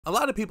A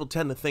lot of people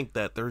tend to think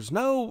that there's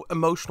no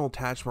emotional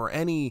attachment or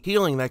any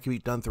healing that can be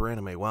done through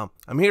anime. Well,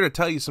 I'm here to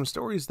tell you some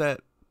stories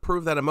that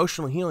prove that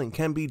emotional healing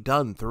can be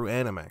done through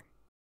anime.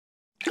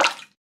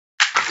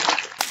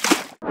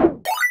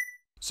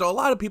 So a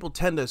lot of people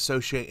tend to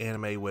associate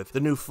anime with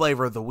the new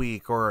flavor of the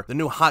week, or the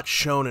new hot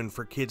shonen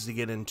for kids to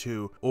get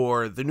into,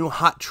 or the new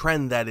hot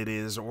trend that it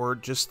is, or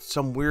just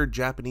some weird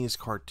Japanese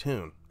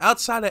cartoon.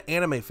 Outside of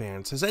anime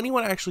fans, has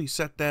anyone actually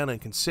sat down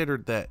and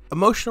considered that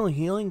emotional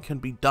healing can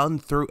be done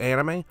through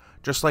anime,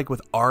 just like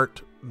with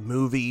art,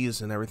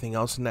 movies, and everything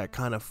else in that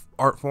kind of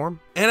art form?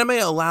 Anime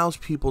allows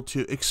people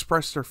to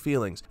express their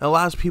feelings. It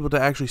allows people to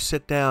actually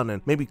sit down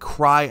and maybe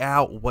cry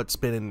out what's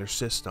been in their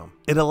system.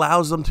 It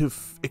allows them to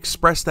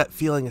express that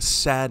feeling of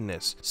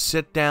sadness,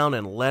 sit down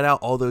and let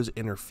out all those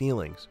inner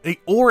feelings.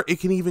 Or it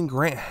can even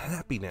grant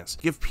happiness,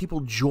 give people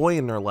joy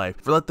in their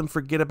life, let them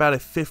forget about a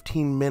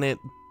 15-minute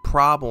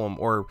problem,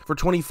 or for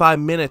 25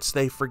 minutes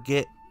they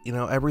forget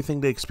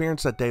everything they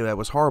experienced that day that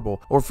was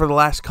horrible, or for the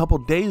last couple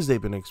days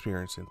they've been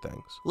experiencing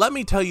things. Let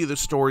me tell you the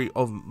story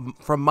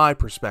from my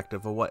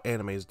perspective of what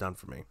anime has done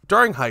for me.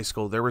 During high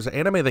school, there was an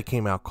anime that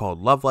came out called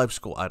Love Live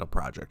School Idol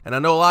Project, and I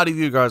know a lot of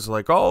you guys are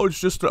like, oh, it's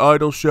just an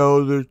idol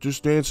show, they're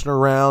just dancing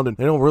around and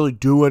they don't really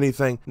do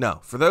anything. No,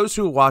 for those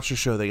who watch the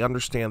show, they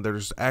understand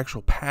there's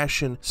actual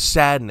passion,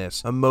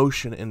 sadness,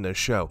 emotion in this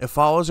show. It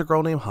follows a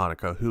girl named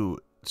Hanukkah who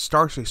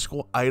starts a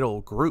school idol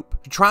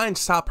group to try and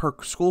stop her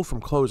school from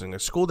closing, a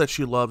school that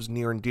she loves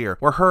near and dear,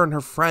 where her and her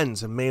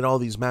friends have made all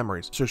these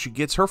memories. So she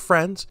gets her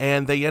friends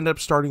and they end up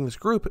starting this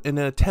group in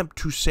an attempt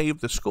to save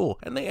the school,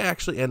 and they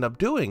actually end up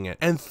doing it.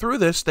 And through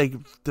this, they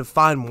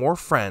find more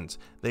friends.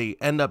 They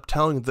end up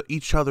telling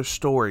each other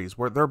stories,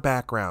 where their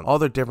background, all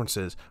their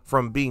differences,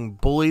 from being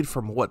bullied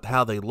from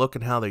how they look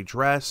and how they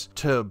dress,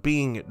 to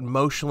being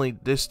emotionally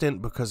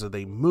distant because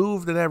they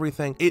moved and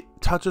everything. It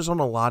touches on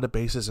a lot of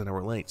bases and it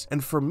relates.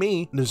 And for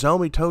me,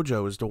 Nozomi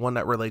Tojo is the one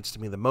that relates to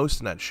me the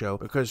most in that show,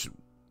 because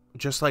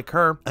just like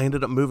her, I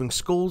ended up moving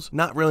schools,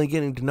 not really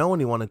getting to know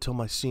anyone until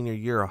my senior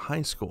year of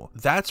high school.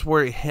 That's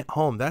where it hit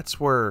home. That's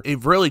where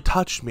it really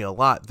touched me a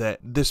lot, that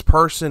this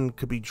person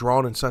could be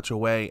drawn in such a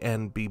way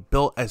and be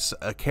built as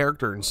a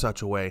character in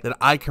such a way that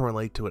I can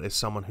relate to it as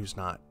someone who's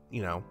not,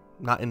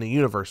 not in the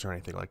universe or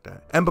anything like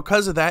that. And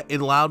because of that, it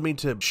allowed me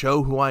to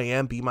show who I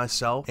am, be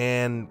myself,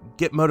 and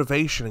get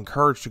motivation and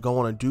courage to go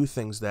on and do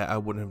things that I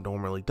wouldn't have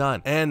normally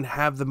done, and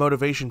have the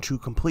motivation to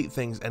complete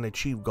things and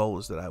achieve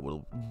goals that I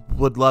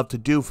would love to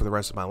do for the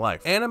rest of my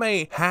life.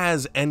 Anime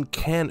has and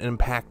can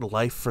impact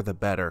life for the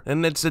better,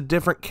 and it's a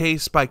different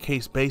case by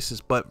case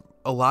basis, but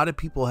a lot of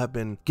people have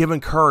been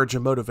given courage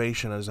and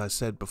motivation, as I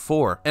said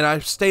before. And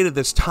I've stated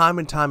this time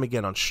and time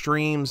again on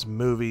streams,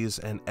 movies,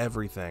 and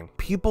everything.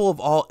 People of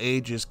all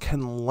ages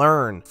can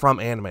learn from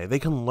anime. They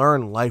can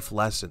learn life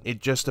lessons. It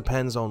just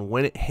depends on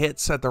when it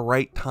hits at the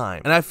right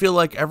time. And I feel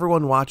like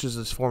everyone watches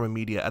this form of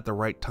media at the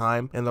right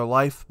time in their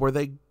life where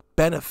they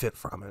benefit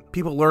from it.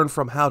 People learn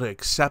from how to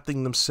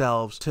accepting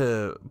themselves,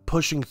 to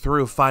pushing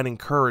through, finding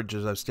courage,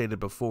 as I've stated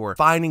before,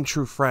 finding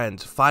true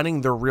friends,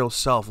 finding their real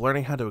self,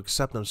 learning how to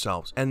accept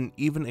themselves, and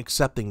even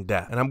accepting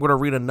death. And I'm going to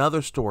read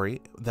another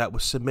story that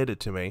was submitted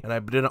to me, and I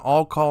did an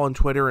all call on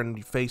Twitter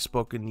and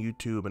Facebook and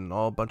YouTube and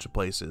all a bunch of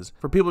places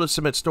for people to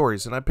submit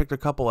stories, and I picked a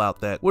couple out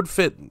that would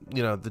fit,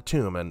 the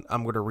tomb, and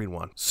I'm going to read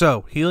one.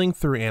 So, healing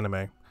through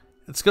anime.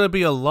 It's going to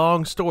be a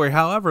long story.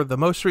 However, the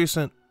most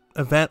recent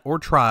event or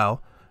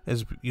trial,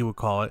 as you would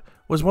call it,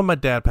 was when my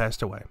dad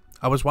passed away.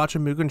 I was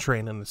watching Mugen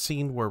Train, and the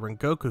scene where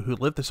Rengoku, who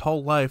lived his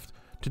whole life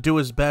to do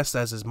his best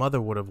as his mother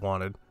would have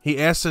wanted, he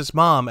asks his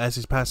mom as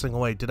he's passing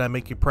away, "Did I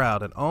make you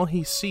proud?" And all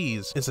he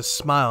sees is a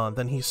smile, and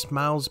then he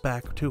smiles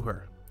back to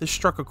her. This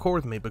struck a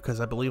chord with me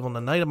because I believe on the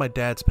night of my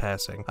dad's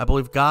passing, I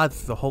believe God,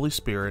 the Holy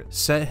Spirit,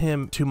 sent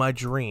him to my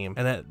dream.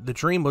 And the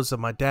dream was of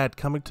my dad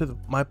coming to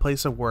my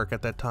place of work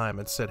at that time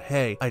and said,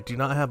 "Hey, I do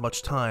not have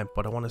much time,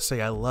 but I want to say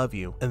I love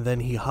you." And then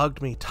he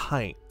hugged me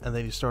tight, and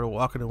then he started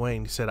walking away,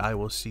 and he said, "I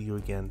will see you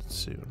again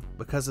soon."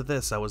 Because of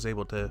this, I was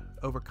able to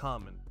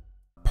overcome. And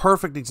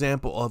perfect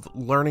example of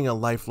learning a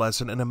life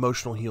lesson and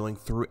emotional healing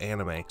through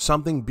anime.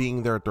 Something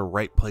being there at the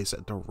right place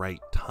at the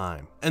right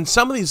time. And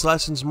some of these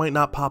lessons might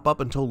not pop up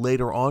until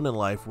later on in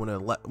life when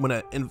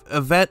an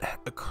event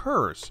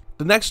occurs.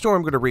 The next story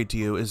I'm going to read to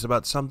you is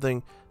about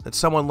something that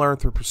someone learned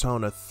through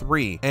Persona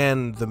 3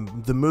 and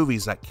the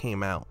movies that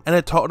came out. And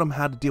it taught them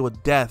how to deal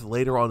with death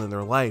later on in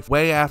their life,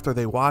 way after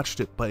they watched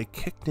it, but it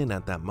kicked in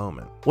at that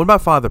moment. When my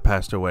father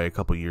passed away a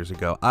couple years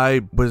ago,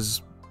 I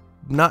was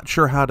not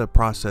sure how to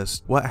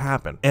process what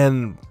happened,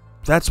 and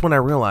that's when I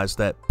realized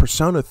that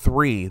Persona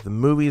 3, the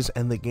movies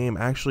and the game,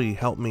 actually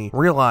helped me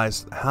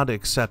realize how to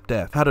accept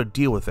death, how to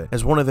deal with it.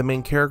 As one of the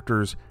main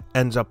characters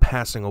ends up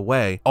passing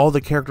away, all the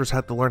characters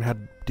have to learn how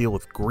to deal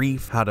with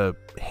grief, how to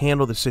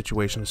handle the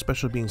situation,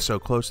 especially being so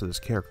close to this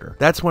character.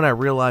 That's when I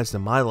realized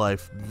in my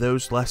life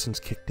those lessons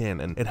kicked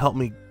in, and it helped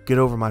me get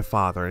over my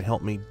father. It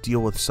helped me deal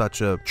with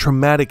such a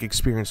traumatic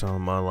experience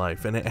in my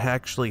life, and it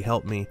actually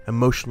helped me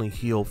emotionally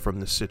heal from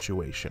this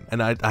situation.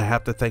 And I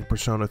have to thank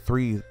Persona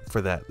 3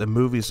 for that, the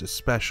movies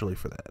especially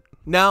for that.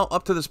 Now,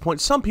 up to this point,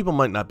 some people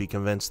might not be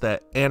convinced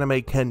that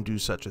anime can do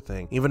such a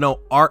thing, even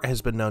though art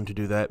has been known to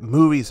do that,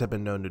 movies have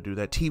been known to do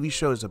that, TV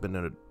shows have been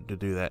known to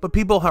do that. But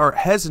people are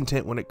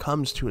hesitant when it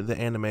comes to the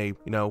anime,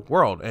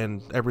 world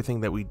and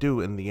everything that we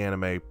do in the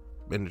anime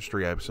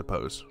industry, I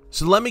suppose.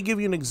 So let me give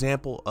you an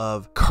example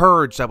of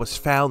courage that was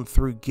found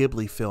through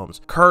Ghibli films.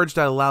 Courage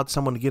that allowed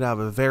someone to get out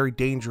of a very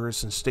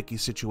dangerous and sticky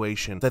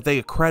situation that they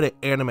accredit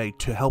anime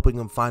to helping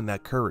them find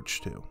that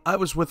courage to. I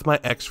was with my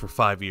ex for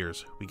 5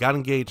 years. We got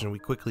engaged and we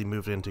quickly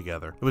moved in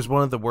together. It was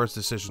one of the worst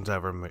decisions I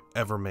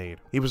ever made.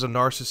 He was a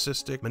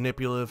narcissistic,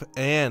 manipulative,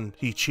 and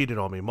he cheated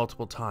on me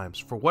multiple times.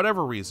 For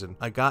whatever reason,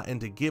 I got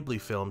into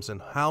Ghibli films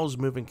and Howl's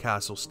Moving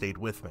Castle stayed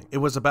with me. It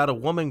was about a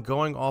woman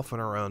going off on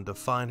her own to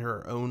find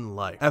her own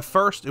life. At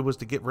first, it was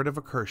to get rid of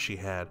a curse she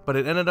had, but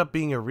it ended up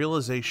being a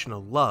realization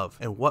of love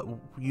and what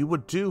you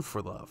would do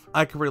for love.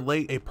 I could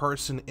relate a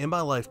person in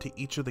my life to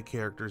each of the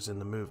characters in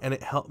the movie, and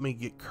it helped me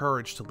get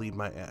courage to leave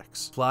my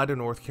ex, fly to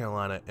North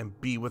Carolina, and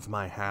be with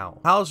my Hal.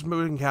 Howl's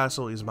Moving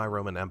Castle is my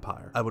Roman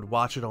Empire. I would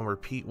watch it on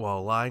repeat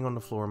while lying on the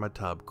floor in my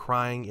tub,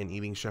 crying and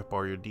eating Chef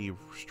Boyardee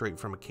straight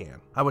from a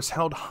can. I was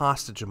held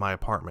hostage in my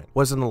apartment,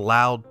 wasn't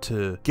allowed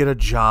to get a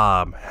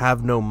job,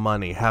 have no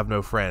money, have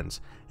no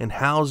friends. And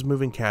Howl's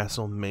Moving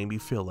Castle made me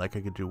feel like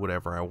I could do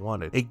whatever I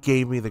wanted. It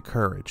gave me the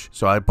courage.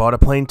 So I bought a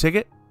plane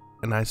ticket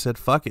and I said,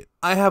 fuck it.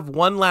 I have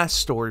one last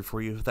story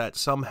for you that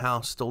somehow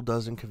still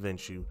doesn't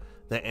convince you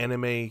that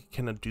anime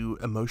can do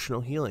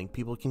emotional healing.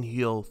 People can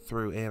heal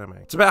through anime.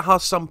 It's about how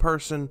some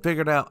person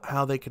figured out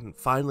how they can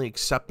finally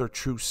accept their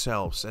true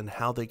selves and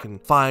how they can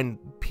find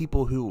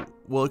people who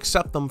will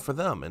accept them for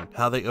them and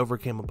how they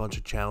overcame a bunch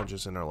of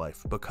challenges in their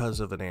life because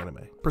of an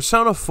anime.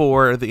 Persona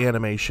 4, the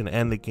animation,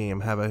 and the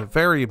game have a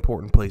very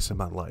important place in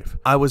my life.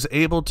 I was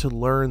able to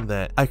learn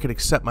that I could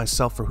accept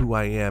myself for who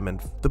I am, and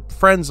the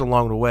friends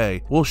along the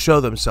way will show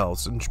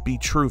themselves and be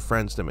true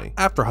friends to me.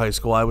 After high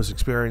school, I was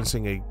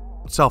experiencing a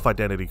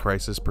self-identity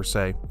crisis per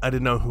se. I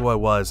didn't know who I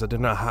was. I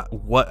didn't know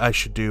what I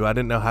should do. I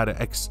didn't know how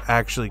to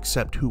actually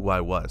accept who I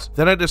was.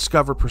 Then I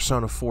discovered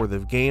Persona 4, the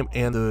game,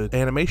 and the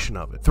animation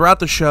of it. Throughout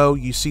the show,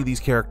 you see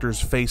these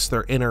characters face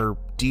their inner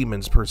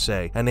demons per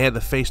se, and they had to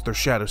face their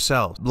shadow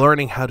selves,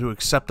 learning how to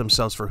accept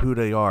themselves for who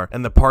they are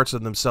and the parts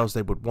of themselves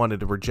they would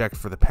wanted to reject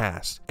for the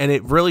past. And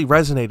it really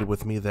resonated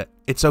with me that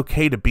it's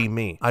okay to be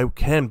me. I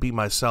can be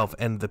myself,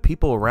 and the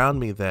people around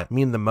me that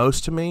mean the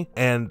most to me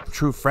and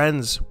true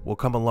friends will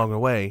come along the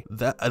way.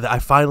 That I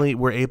finally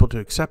were able to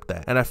accept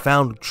that, and I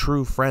found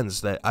true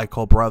friends that I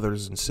call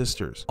brothers and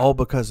sisters, all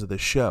because of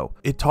this show.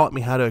 It taught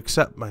me how to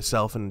accept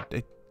myself, and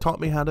it taught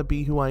me how to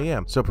be who I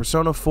am. So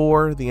Persona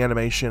 4, the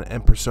animation,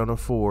 and Persona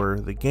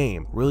 4, the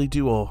game, really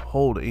do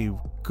hold a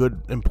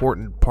good,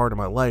 important part of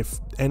my life,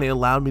 and it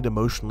allowed me to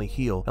emotionally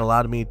heal. It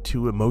allowed me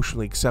to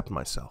emotionally accept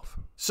myself.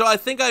 So I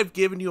think I've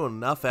given you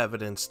enough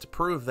evidence to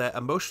prove that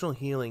emotional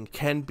healing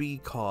can be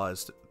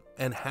caused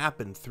and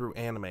happen through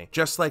anime,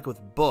 just like with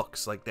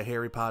books like the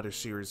Harry Potter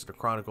series, the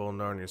Chronicle of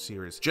Narnia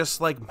series,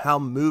 just like how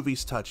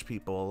movies touch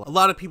people. A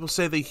lot of people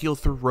say they heal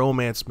through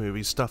romance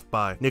movies, stuff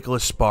by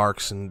Nicholas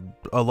Sparks, and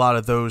a lot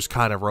of those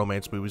kind of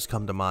romance movies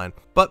come to mind.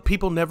 But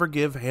people never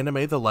give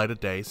anime the light of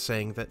day,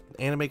 saying that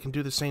anime can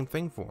do the same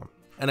thing for them.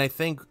 And I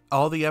think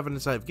all the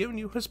evidence I've given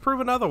you has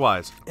proven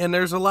otherwise. And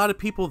there's a lot of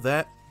people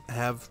that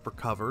have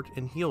recovered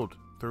and healed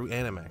through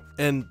anime.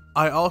 And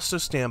I also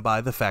stand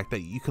by the fact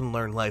that you can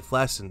learn life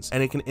lessons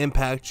and it can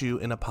impact you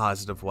in a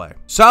positive way.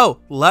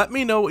 So let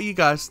me know what you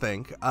guys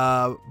think.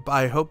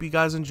 I hope you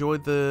guys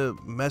enjoyed the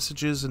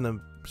messages and the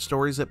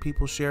stories that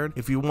people shared.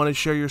 If you want to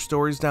share your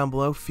stories down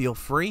below, feel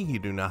free. You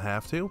do not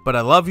have to. But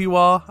I love you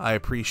all. I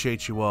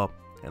appreciate you all.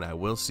 And I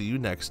will see you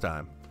next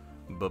time.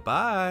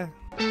 Bye-bye.